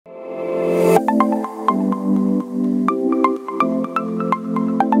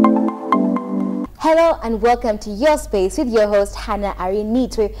Hello and welcome to Your Space with your host Hannah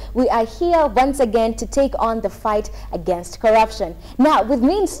Arinitwe. We are here once again to take on the fight against corruption. Now, with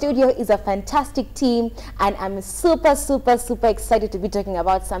me in studio is a fantastic team, and I'm super excited to be talking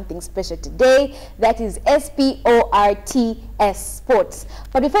about something special today. That is SPORTS, sports.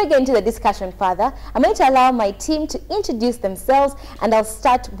 But before I get into the discussion further, I'm going to allow my team to introduce themselves, and I'll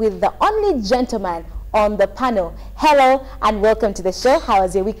start with the only gentleman on the panel. Hello and welcome to the show. How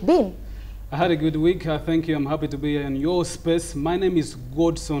has your week been? I had a good week. Thank you. I'm happy to be in your space. My name is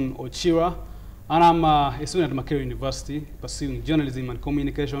Godson Ochira, and I'm a student at Makerere University pursuing journalism and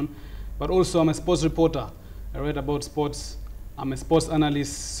communication, but also I'm a sports reporter. I write about sports. I'm a sports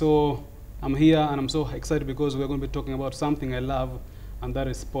analyst, so I'm here and I'm so excited because we're going to be talking about something I love, and that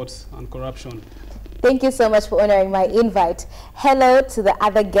is sports and corruption. Thank you so much for honoring my invite. Hello to the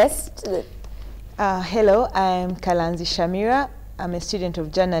other guests. Hello, I'm Kalanzi Shamira. I'm a student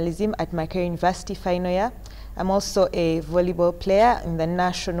of journalism at Makerere University final year. I'm also a volleyball player in the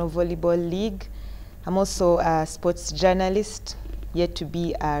National Volleyball League. I'm also a sports journalist, yet to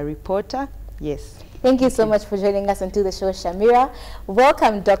be a reporter. Yes. Thank you so much for joining us onto the show, Shamira.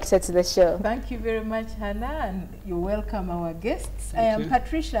 Welcome, Doctor, to the show. Thank you very much, Hannah, and you welcome our guests. I am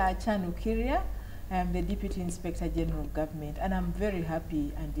Patricia Achanu-Kiria. I am the Deputy Inspector General of Government, and I'm very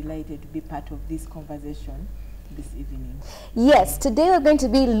happy and delighted to be part of this conversation this evening. Yes, today we're going to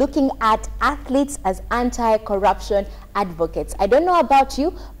be looking at athletes as anti-corruption advocates. I don't know about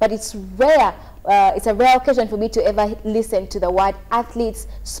you, but it's rare. It's a rare occasion for me to ever listen to the word athletes,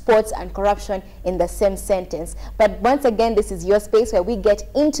 sports, and corruption in the same sentence. But once again, this is your space where we get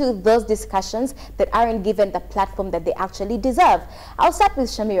into those discussions that aren't given the platform that they actually deserve. I'll start with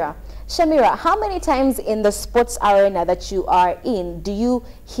Shamira. Shamira, how many times in the sports arena that you are in do you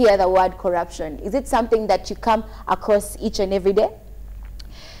hear the word corruption? Is it something that you come across each and every day?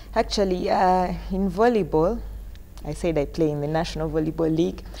 Actually, in volleyball, I said I play in the National Volleyball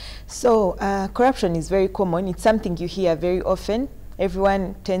League. So corruption is very common. It's something you hear very often.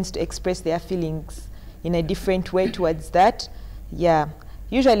 Everyone tends to express their feelings in a different way towards that. Yeah.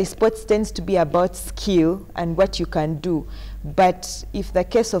 Usually sports tends to be about skill and what you can do. But if the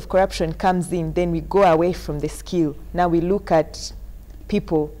case of corruption comes in, then we go away from the skill. Now we look at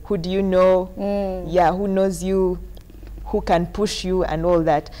people. Who do you know? Yeah, who knows you? Who can push you and all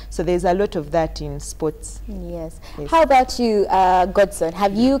that. So there's a lot of that in sports. Yes. How about you, Godson?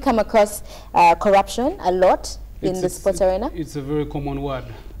 Have you come across corruption a lot in the sports arena? It's a very common word.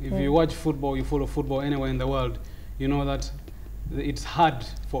 If you watch football, you follow football anywhere in the world, you know that it's hard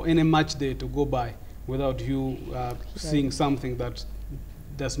for any match day to go by without you seeing something that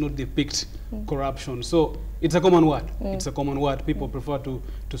does not depict corruption. So it's a common word. It's a common word. People prefer to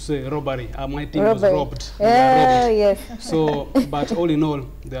say robbery. My team was robbed. Yes. So, but all in all,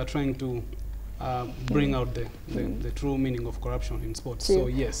 they are trying to bring out the true meaning of corruption in sports. So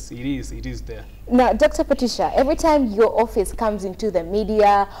yes, it is there. Now, Dr. Patricia, every time your office comes into the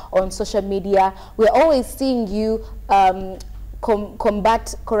media, on social media, we're always seeing you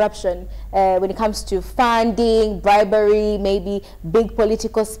combat corruption when it comes to funding, bribery, maybe big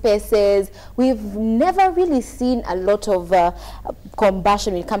political spaces. We've never really seen a lot of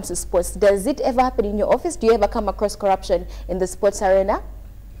combustion when it comes to sports. Does it ever happen in your office? Do you ever come across corruption in the sports arena?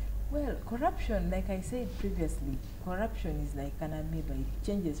 Well, corruption, like I said previously, corruption is like an amoeba. It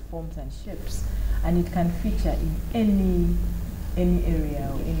changes forms and shapes, and it can feature in any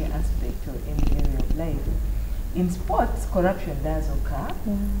area or any aspect or any area of life. In sports, corruption does occur.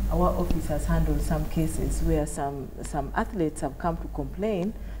 Our office has handled some cases where some athletes have come to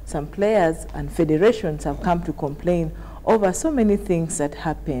complain, some players and federations have come to complain over so many things that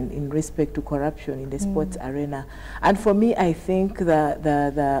happen in respect to corruption in the sports arena. And for me, I think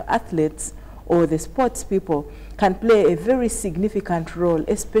the athletes or the sports people can play a very significant role,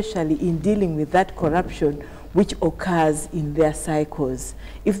 especially in dealing with that corruption which occurs in their cycles.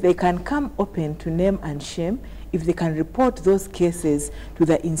 If they can come open to name and shame, if they can report those cases to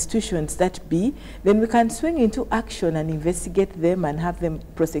the institutions that be, then we can swing into action and investigate them and have them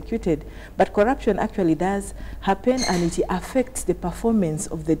prosecuted. But corruption actually does happen, and it affects the performance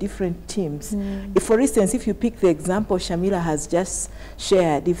of the different teams. If, for instance, if you pick the example Shamila has just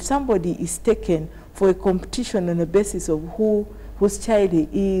shared, if somebody is taken for a competition on the basis of whose child he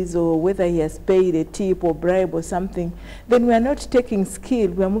is, or whether he has paid a tip or bribe or something, then we are not taking skill.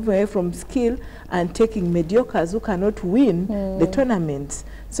 We are moving away from skill and taking mediocres who cannot win the tournaments.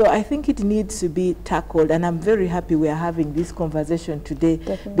 So I think it needs to be tackled, and I'm very happy we are having this conversation today.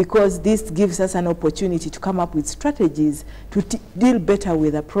 Definitely. Because this gives us an opportunity to come up with strategies to deal better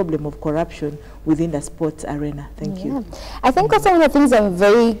with the problem of corruption within the sports arena. Thank you. I think also one of the things I'm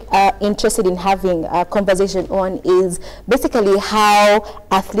very interested in having a conversation on is basically how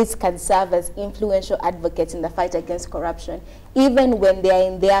athletes can serve as influential advocates in the fight against corruption, even when they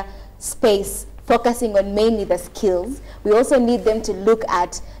are in their space focusing on mainly the skills. We also need them to look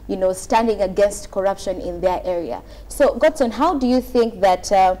at, you know, standing against corruption in their area. So, Godson, how do you think that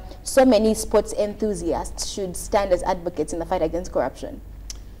so many sports enthusiasts should stand as advocates in the fight against corruption?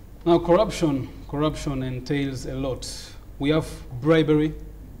 Now, corruption entails a lot. We have bribery,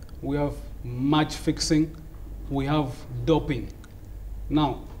 we have match fixing, we have doping.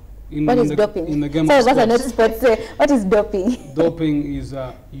 Now, what is doping? In the game so of what are not sports, sports? What is doping? Doping is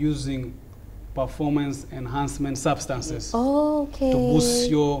using performance enhancement substances to boost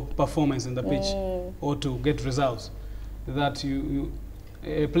your performance in the pitch or to get results. That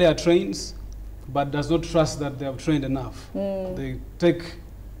a player trains but does not trust that they have trained enough. They take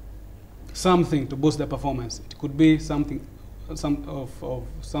something to boost their performance. It could be something, some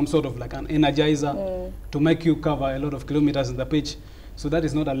sort of like an energizer to make you cover a lot of kilometers in the pitch. So that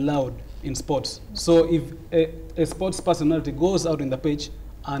is not allowed in sports. So if a sports personality goes out in the pitch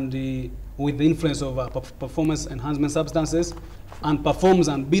and with the influence of performance enhancement substances and performs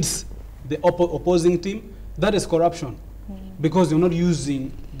and beats the opposing team, that is corruption. Because you're not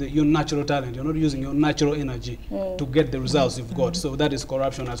using your natural talent, you're not using your natural energy to get the results you've got. So that is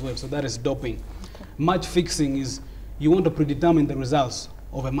corruption as well. So that is doping. Match fixing is you want to predetermine the results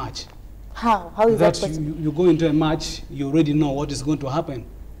of a match. How? How is that possible? You go into a match, you already know what is going to happen.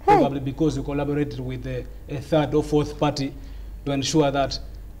 Hey. Probably because you collaborated with a third or fourth party to ensure that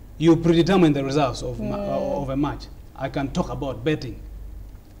you predetermine the results of a match. I can talk about betting.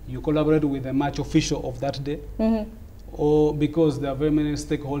 You collaborate with the match official of that day, or because there are very many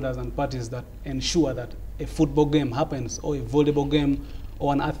stakeholders and parties that ensure that a football game happens, or a volleyball game,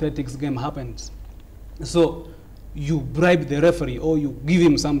 or an athletics game happens. So you bribe the referee, or you give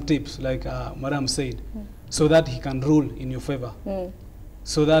him some tips, like Madam said, so that he can rule in your favor,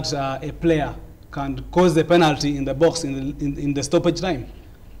 so that a player can cause the penalty in the box in the stoppage time.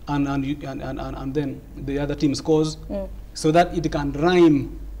 And then the other team scores, so that it can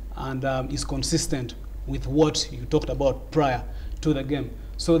rhyme and is consistent with what you talked about prior to the game.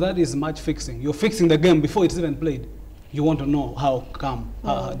 So that is match fixing. You're fixing the game before it's even played. You want to know how come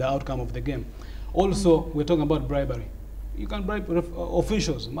the outcome of the game. Also, we're talking about bribery. You can bribe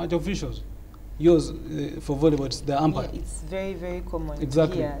officials, match officials. Yours for volleyball, it's the umpire. Yeah, it's very, very common.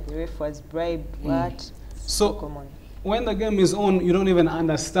 Exactly. Here, the ref was bribed. What? So common. When the game is on, you don't even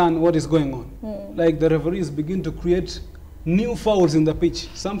understand what is going on. Like the referees begin to create new fouls in the pitch,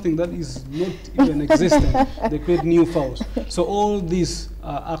 something that is not even existent. They create new fouls. So all these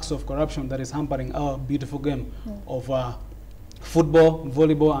acts of corruption that is hampering our beautiful game of football,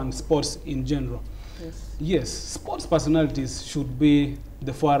 volleyball, and sports in general. Yes, sports personalities should be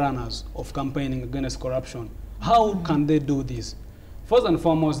the forerunners of campaigning against corruption. How can they do this? First and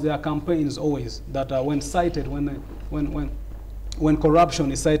foremost, there are campaigns always that when cited, when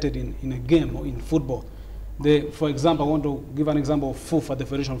corruption is cited in a game or in football. For example, I want to give an example of FUFA, the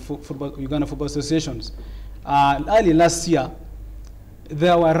Federation of Uganda Football Associations. Early last year,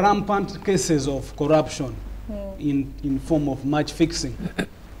 there were rampant cases of corruption in form of match fixing.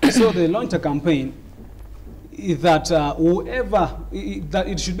 So they launched a campaign that that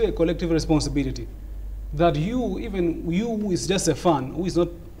it should be a collective responsibility. That even you who is just a fan, who is not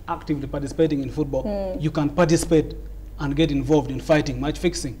actively participating in football, you can participate and get involved in fighting match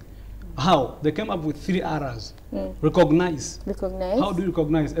fixing. How? They came up with 3 R's. Recognize. Recognize. How do you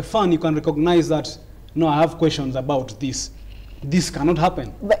recognize? A fan, you can recognize that, no, I have questions about this. This cannot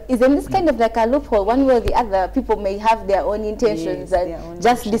happen. But isn't this kind of like a loophole? One way or the other, people may have their own intentions and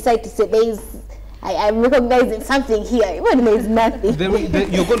just decide to say, I'm recognizing something here, even there is nothing.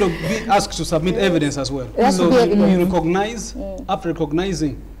 You're going to be asked to submit evidence as well. So you recognize, after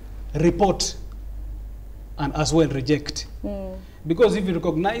recognizing, report, and as well reject. Because if you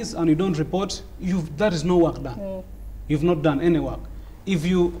recognize and you don't report, that is no work done. You've not done any work. If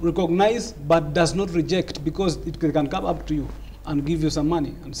you recognize but does not reject, because it can come up to you and give you some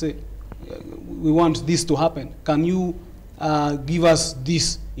money and say, we want this to happen. Can you give us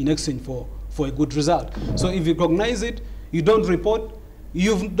this in exchange for a good result? So if you recognize it, you don't report,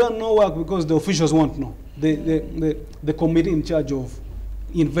 you've done no work because the officials won't know. The committee in charge of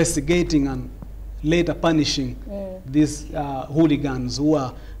investigating and later punishing these hooligans who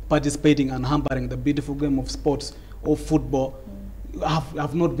are participating and hampering the beautiful game of sports or football,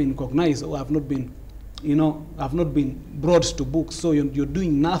 have not been recognized or have not been, you know, have not been brought to books. So you're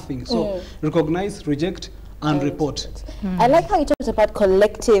doing nothing. So recognize, reject, and report. I like how you talked about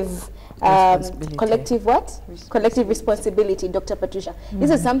collective collective what? Collective responsibility, Dr. Patricia. This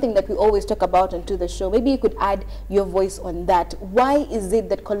is something that we always talk about onto the show. Maybe you could add your voice on that. Why is it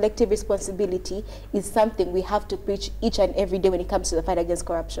that collective responsibility is something we have to preach each and every day when it comes to the fight against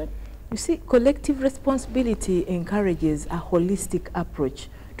corruption? You see, collective responsibility encourages a holistic approach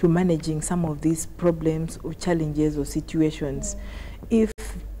to managing some of these problems or challenges or situations. If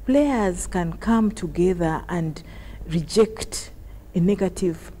players can come together and reject a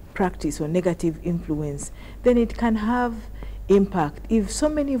negative practice or negative influence, then it can have impact. If so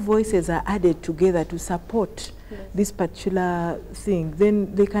many voices are added together to support this particular thing,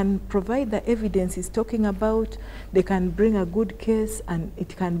 then they can provide the evidence it's talking about, they can bring a good case, and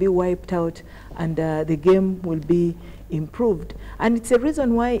it can be wiped out, and the game will be improved. And it's a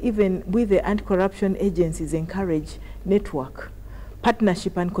reason why even with the anti-corruption agencies encourage network,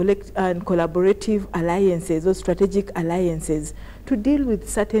 partnership and collaborative alliances or strategic alliances to deal with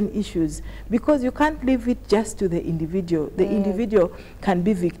certain issues, because you can't leave it just to the individual. The individual can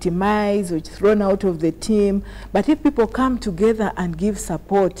be victimized or thrown out of the team, but if people come together and give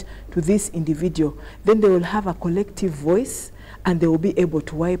support to this individual, then they will have a collective voice and they will be able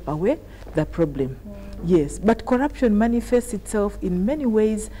to wipe away the problem. Yes, but corruption manifests itself in many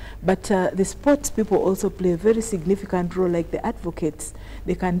ways, but the sports people also play a very significant role, like the advocates.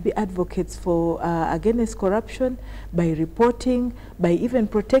 They can be advocates for against corruption by reporting, by even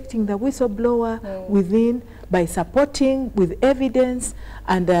protecting the whistleblower within, by supporting with evidence,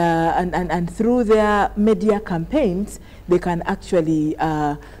 and through their media campaigns, they can actually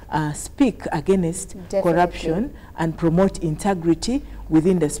speak against corruption and promote integrity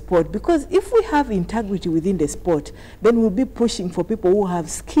within the sport. Because if we have integrity within the sport, then we'll be pushing for people who have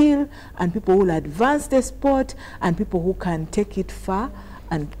skill and people who will advance the sport and people who can take it far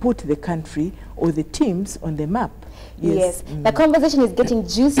and put the country or the teams on the map. Yes. The conversation is getting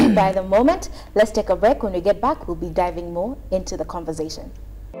juicy by the moment. Let's take a break. When we get back, we'll be diving more into the conversation.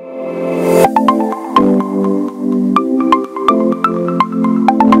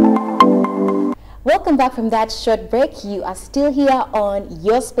 Welcome back from that short break. You are still here on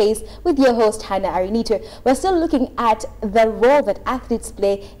Your Space with your host, Hannah Arinito. We're still looking at the role that athletes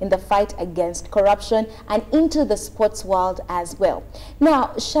play in the fight against corruption and into the sports world as well. Now,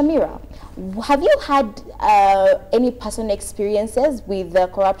 Shamira, have you had any personal experiences with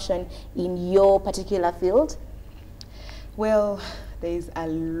corruption in your particular field? Well, there is a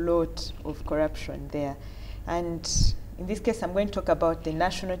lot of corruption there. And in this case, I'm going to talk about the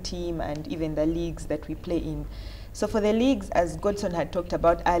national team and even the leagues that we play in. So for the leagues, as Godson had talked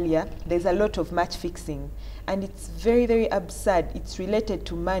about earlier, there's a lot of match fixing. And it's very, very absurd. It's related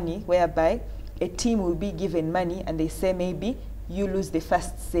to money, whereby a team will be given money and they say maybe you lose the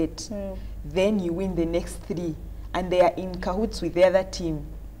first set, then you win the next 3. And they are in cahoots with the other team.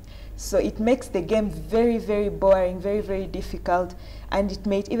 So it makes the game very, very boring, very, very difficult, and it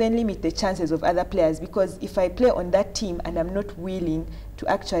may even limit the chances of other players, because if I play on that team and I'm not willing to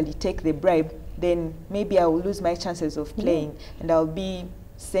actually take the bribe, then maybe I will lose my chances of playing and I'll be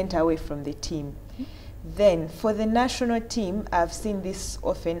sent away from the team. Then for the national team, I've seen this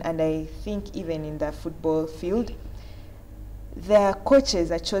often, and I think even in the football field, their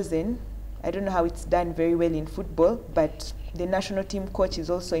coaches are chosen. I don't know how it's done very well in football, but the national team coach is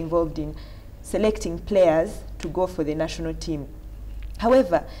also involved in selecting players to go for the national team.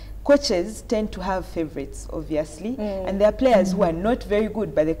 However, coaches tend to have favorites, obviously, and there are players who are not very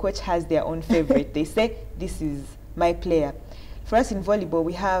good, but the coach has their own favorite. They say, this is my player. For us in volleyball,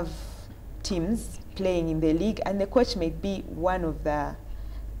 we have teams playing in the league, and the coach may be one of the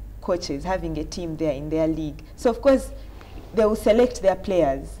coaches having a team there in their league. So, of course, they will select their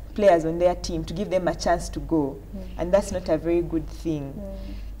players on their team to give them a chance to go, and that's not a very good thing.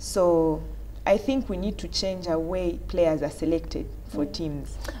 So I think we need to change our way players are selected for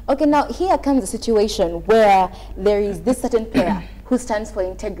teams. Okay, now here comes a situation where there is this certain player who stands for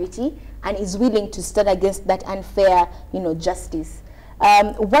integrity and is willing to stand against that unfair, justice.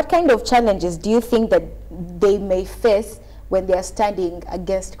 What kind of challenges do you think that they may face when they are standing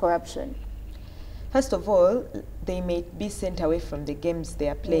against corruption? First of all, they may be sent away from the games they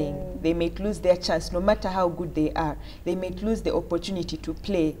are playing. They may lose their chance, no matter how good they are. They may lose the opportunity to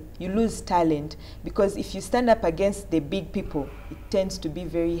play. You lose talent, because if you stand up against the big people, it tends to be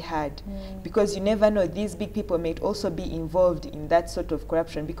very hard, because you never know, these big people may also be involved in that sort of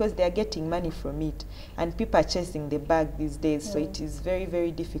corruption, because they are getting money from it, and people are chasing the bag these days. So it is very,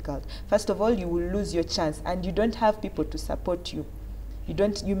 very difficult. First of all, you will lose your chance, and you don't have people to support you.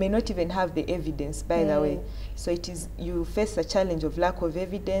 You may not even have the evidence, by the way. So you face a challenge of lack of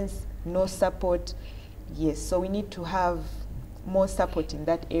evidence, no support. Yes, so we need to have more support in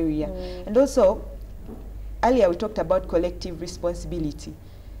that area. And also, earlier we talked about collective responsibility.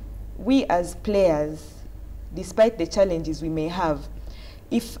 We as players, despite the challenges we may have,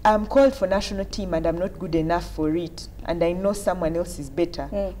 if I'm called for national team and I'm not good enough for it, and I know someone else is better,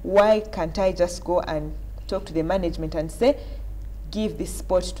 why can't I just go and talk to the management and say, give this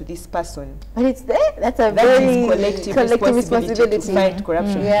spot to this person? But it's there. That's a very collective responsibility to fight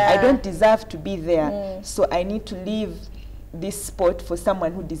corruption. I don't deserve to be there, so I need to leave this spot for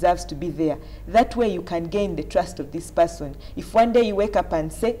someone who deserves to be there. That way you can gain the trust of this person. If one day you wake up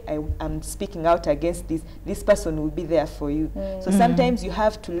and say, I'm speaking out against this person will be there for you. So sometimes you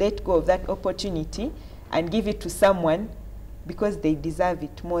have to let go of that opportunity and give it to someone because they deserve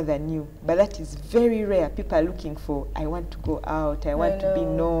it more than you. But that is very rare. People are looking for, I want to go out, I want to be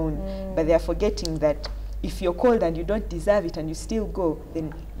known. But they are forgetting that if you're called and you don't deserve it and you still go,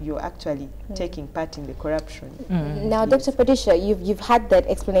 then you're actually taking part in the corruption. Now, Dr. Patricia, you've had that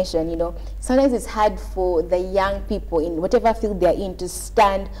explanation, you know. Sometimes it's hard for the young people in whatever field they're in to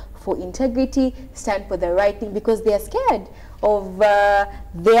stand for integrity, stand for the right thing, because they're scared of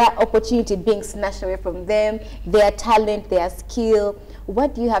their opportunity being snatched away from them, their talent, their skill.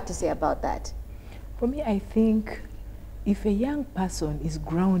 What do you have to say about that? For me, I think if a young person is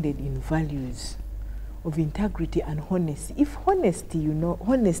grounded in values of integrity and honesty, if honestly you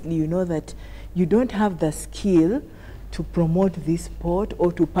know that you don't have the skill to promote this sport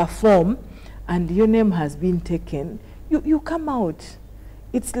or to perform, and your name has been taken, you come out.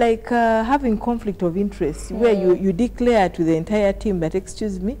 It's like having conflict of interest, where you declare to the entire team that,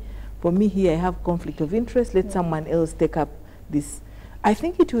 excuse me, for me here I have conflict of interest, let someone else take up this. I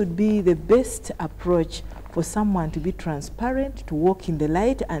think it would be the best approach for someone to be transparent, to walk in the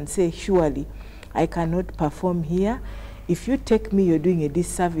light and say, surely, I cannot perform here. If you take me, you're doing a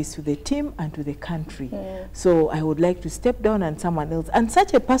disservice to the team and to the country. So I would like to step down and someone else. And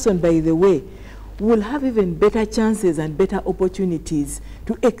such a person, by the way, will have even better chances and better opportunities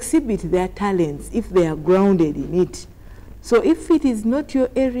to exhibit their talents if they are grounded in it. So if it is not your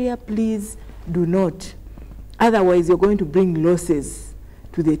area, please do not. Otherwise, you're going to bring losses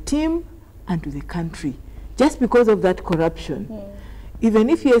to the team and to the country just because of that corruption.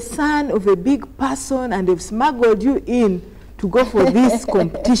 Even if you're a son of a big person and they've smuggled you in to go for this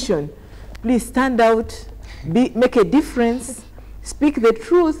competition, please stand out, make a difference, speak the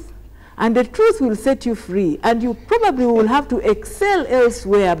truth, and the truth will set you free. And you probably will have to excel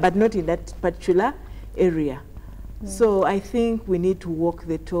elsewhere, but not in that particular area. So I think we need to walk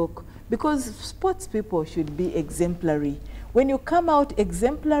the talk, because sports people should be exemplary. When you come out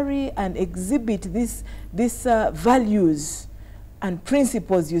exemplary and exhibit these values and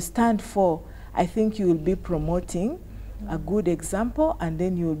principles you stand for, I think you will be promoting a good example, and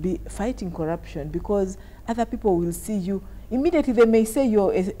then you will be fighting corruption, because other people will see you. Immediately they may say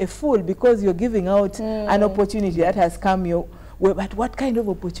you're a fool because you're giving out an opportunity that has come your way. But what kind of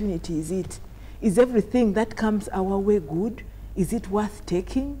opportunity is it? Is everything that comes our way good? Is it worth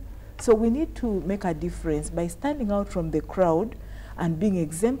taking? So we need to make a difference by standing out from the crowd and being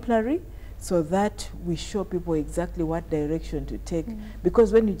exemplary, so that we show people exactly what direction to take.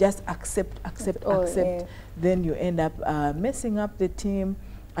 Because when you just accept, then you end up messing up the team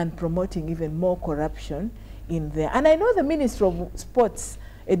and promoting even more corruption in there. And I know the Ministry of Sports,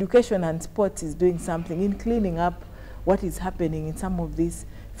 Education and Sports is doing something in cleaning up what is happening in some of these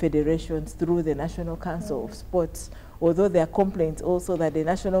federations through the National Council of Sports, although there are complaints also that the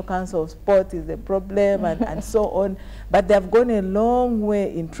National Council of Sport is the problem and so on. But they have gone a long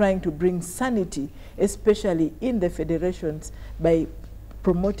way in trying to bring sanity, especially in the federations, by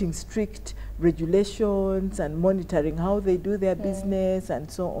promoting strict regulations and monitoring how they do their business and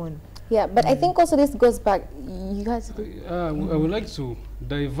so on. Yeah, but I think also this goes back, you guys... I would like to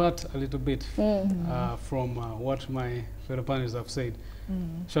divert a little bit from what my fellow panelists have said.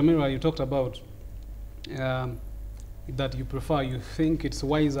 Shamira, you talked about that you think it's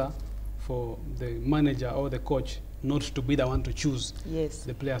wiser for the manager or the coach not to be the one to choose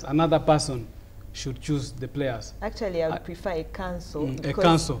the players. Another person should choose the players. Actually, I would prefer a council. A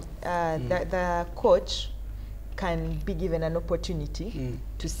council. The coach can be given an opportunity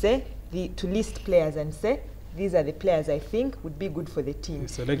to say, to list players and say, these are the players I think would be good for the team.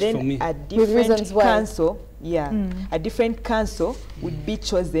 Then for me. A different council, a different council would be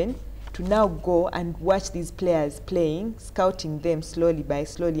chosen to now go and watch these players playing, scouting them slowly by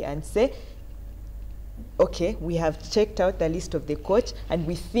slowly, and say, okay, we have checked out the list of the coach, and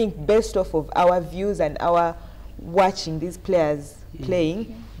we think based off of our views and our watching these players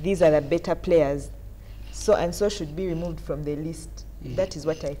playing, these are the better players. So and so should be removed from the list. That is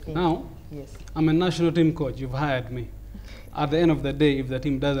what I think. Now, yes. I'm a national team coach. You've hired me. At the end of the day, if the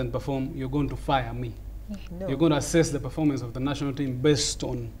team doesn't perform, you're going to fire me. No. You're going to assess the performance of the national team based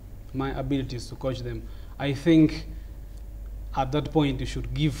on my abilities to coach them. I think at that point, you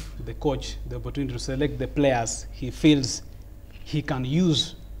should give the coach the opportunity to select the players he feels he can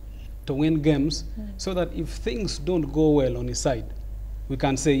use to win games, so that if things don't go well on his side, we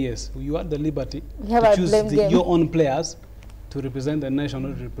can say, yes, you had the liberty to choose your own players to represent the nation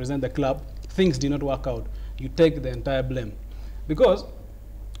or to represent the club. Things did not work out. You take the entire blame. Because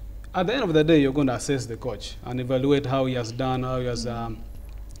at the end of the day, you're going to assess the coach and evaluate how he has done, how he has,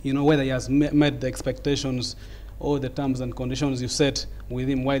 you know, whether he has met the expectations or the terms and conditions you set with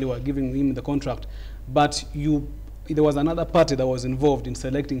him while you were giving him the contract. But there was another party that was involved in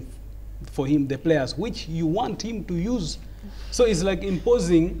selecting for him the players which you want him to use. So it's like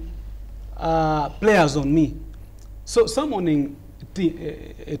imposing players on me. So summoning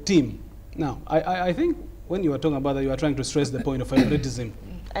a team. Now, I think when you were talking about that, you were trying to stress the point of favoritism.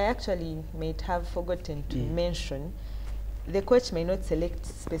 I actually might have forgotten to mention, the coach may not select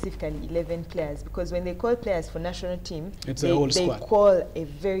specifically 11 players, because when they call players for national team, they call a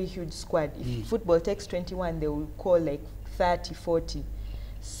very huge squad. If football takes 21, they will call like 30, 40.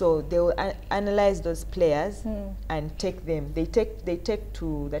 So they will analyze those players and take them. They take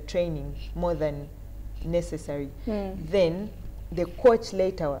to the training more than necessary. Then the coach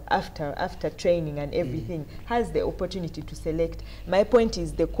later, after training and everything, has the opportunity to select. My point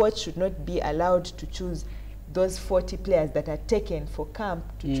is, the coach should not be allowed to choose those 40 players that are taken for camp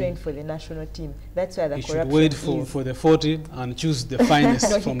to train for the national team. That's where the corruption is. He should wait for the 40 and choose the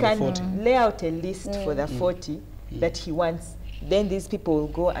finest from the 40. He can lay out a list for the 40 that he wants. Then these people will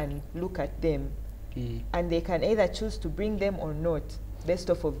go and look at them, and they can either choose to bring them or not,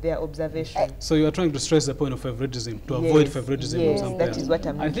 based off of their observation. So you are trying to stress the point of favoritism, to avoid favoritism of some players. That is what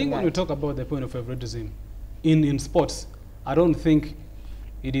I'm I think when we talk about the point of favoritism in sports, I don't think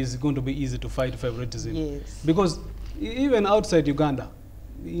it is going to be easy to fight favoritism. Yes. Because even outside Uganda,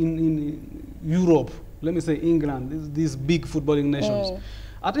 in Europe, let me say England, these big footballing nations,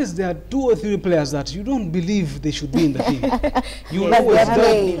 at least there are 2 or 3 players that you don't believe they should be in the team. You will always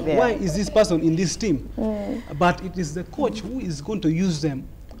doubt, why is this person in this team? But it is the coach who is going to use them,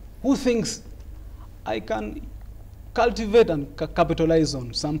 who thinks, I can cultivate and capitalize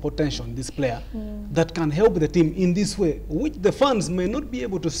on some potential in this player that can help the team in this way, which the fans may not be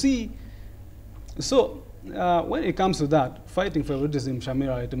able to see. So when it comes to that, fighting favoritism,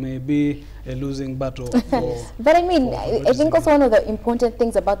 Shamira, it may be a losing battle. But I mean, I think also one of the important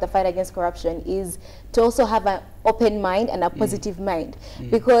things about the fight against corruption is to also have an open mind and a positive mind.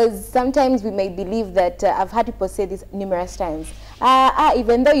 Because sometimes we may believe that, I've had people say this numerous times,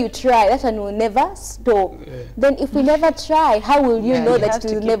 even though you try, that one will never stop. Then if we never try, how will you know that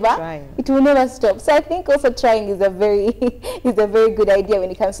it will never stop? So I think also trying is a very good idea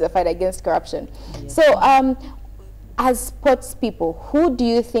when it comes to the fight against corruption. So as sports people, who do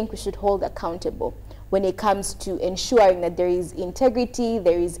you think we should hold accountable when it comes to ensuring that there is integrity,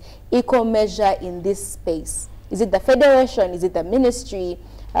 there is equal measure in this space? Is it the federation? Is it the ministry?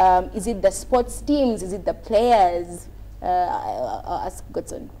 Is it the sports teams? Is it the players? I'll ask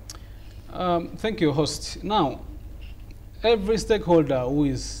Godson. Thank you, host. Now, every stakeholder who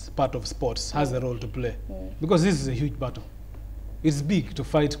is part of sports has a role to play, because this is a huge battle. It's big to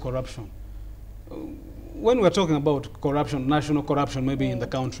fight corruption. When we're talking about corruption, national corruption maybe in the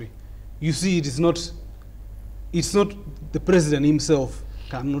country, you see it's not the president himself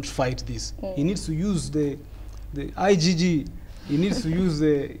cannot fight this. He needs to use the IGG, he needs to use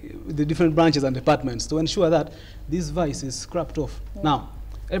the different branches and departments to ensure that this vice is scrapped off. Now,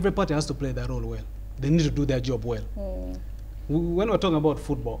 every party has to play their role well. They need to do their job well. When we're talking about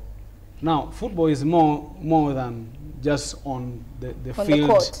football, now football is more than just on the field, the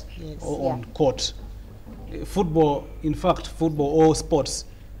court. Or on court. Football, in fact, football or sports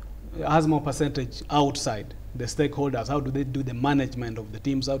has more percentage outside the stakeholders. How do they do the management of the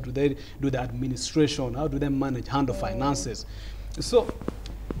teams? How do they do the administration? How do they handle finances? So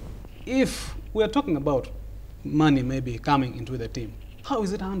if we are talking about money maybe coming into the team, how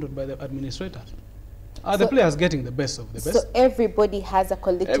is it handled by the administrators? Are the players getting the best of the best? So everybody has a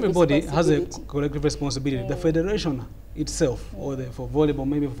collective responsibility. Has a collective responsibility. The federation itself, or for volleyball,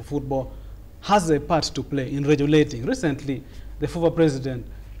 maybe for football, has a part to play in regulating. Recently, the former president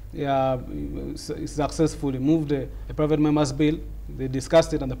successfully moved a private members bill. They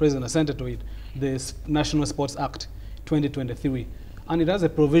discussed it and the president assented to it, the National Sports Act 2023. And it has a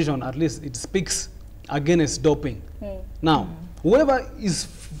provision, at least it speaks against doping. Now, whoever is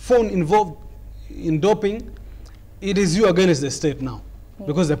found involved in doping, it is you against the state now,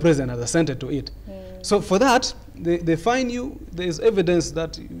 because the president has assented to it. So for that, they find you. There is evidence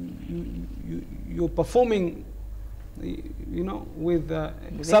that you're performing, you know, with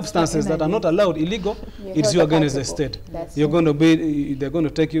substances that are not allowed, illegal. It's you against the state. You're going to be. They're going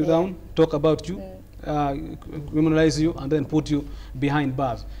to take you down, talk about you, criminalize you, and then put you behind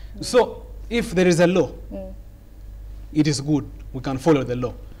bars. So if there is a law, it is good. We can follow the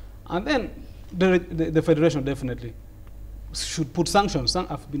law, and then the federation definitely should put sanctions.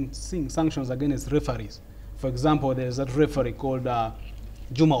 I've been seeing sanctions against referees. For example, there's that referee called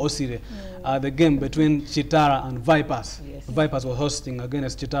Juma Osire, the game between Chitara and Vipers. Yes. Vipers were hosting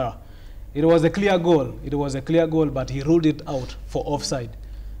against Chitara. It was a clear goal. It was a clear goal, but he ruled it out for offside.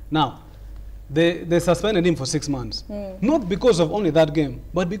 Now, they suspended him for 6 months. Not because of only that game,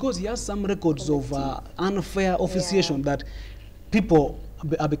 but because he has some records of unfair officiation that people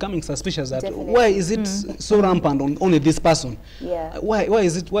are becoming suspicious that why is it so rampant on only this person?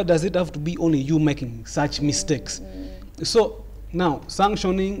 Why does it have to be only you making such mistakes? So now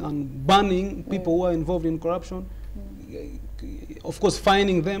sanctioning and banning people who are involved in corruption, of course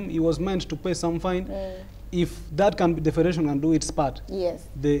fining them, he was meant to pay some fine. If that can be, the federation can do its part,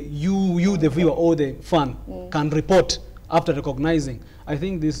 the viewer or the fan can report after recognizing. I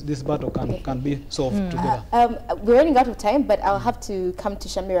think this battle can be solved together. We're running out of time, but I'll have to come to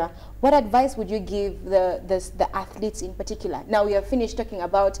Shamira. What advice would you give the athletes in particular? Now we have finished talking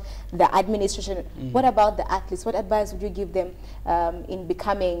about the administration. What about the athletes? What advice would you give them in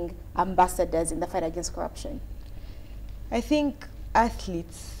becoming ambassadors in the fight against corruption? I think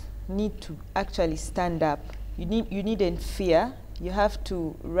athletes need to actually stand up. You needn't fear. You have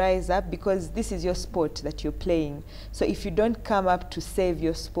to rise up, because this is your sport that you're playing. So if you don't come up to save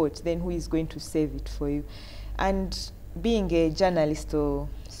your sport, then who is going to save it for you? And being a journalist or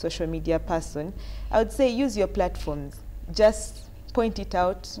social media person, I would say use your platforms. Just point it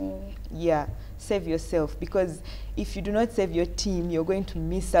out. Yeah, save yourself, because if you do not save your team, you're going to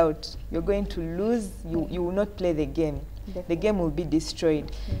miss out. You're going to lose. You will not play the game. The game will be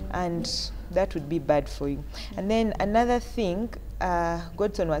destroyed, and that would be bad for you. And then another thing,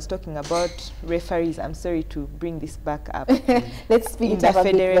 Godson was talking about referees. I'm sorry to bring this back up. Let's speak in the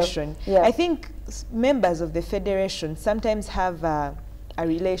federation. I think members of the federation sometimes have a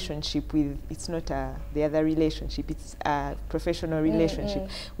relationship with, it's not the other relationship, it's a professional relationship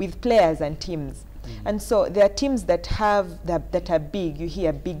with players and teams. And so there are teams that that are big. You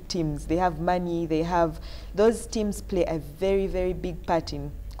hear big teams. They have money. Those teams play a very, very big part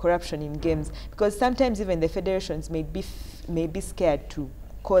in corruption in games, because sometimes even the federations may be scared to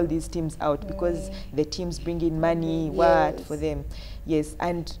call these teams out, because the teams bring in money, for them. Yes,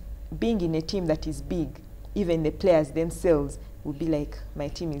 and being in a team that is big, even the players themselves will be like, my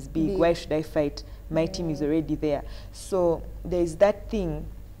team is big. Why should I fight? My team is already there. So there is that thing.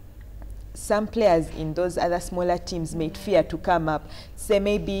 Some players in those other smaller teams may fear to come up. Say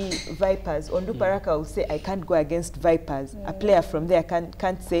maybe Vipers, Onduparaka will say, I can't go against Vipers. A player from there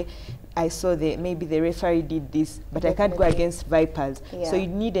can't say, I saw maybe the referee did this, but I can't go against Vipers. So you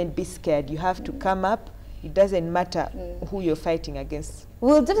needn't be scared. You have to come up. It doesn't matter who you're fighting against.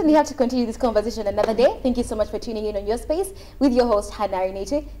 We'll definitely have to continue this conversation another day. Thank you so much for tuning in on Your Space with your host, Hannah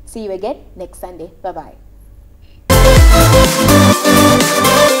Arinete. See you again next Sunday. Bye-bye.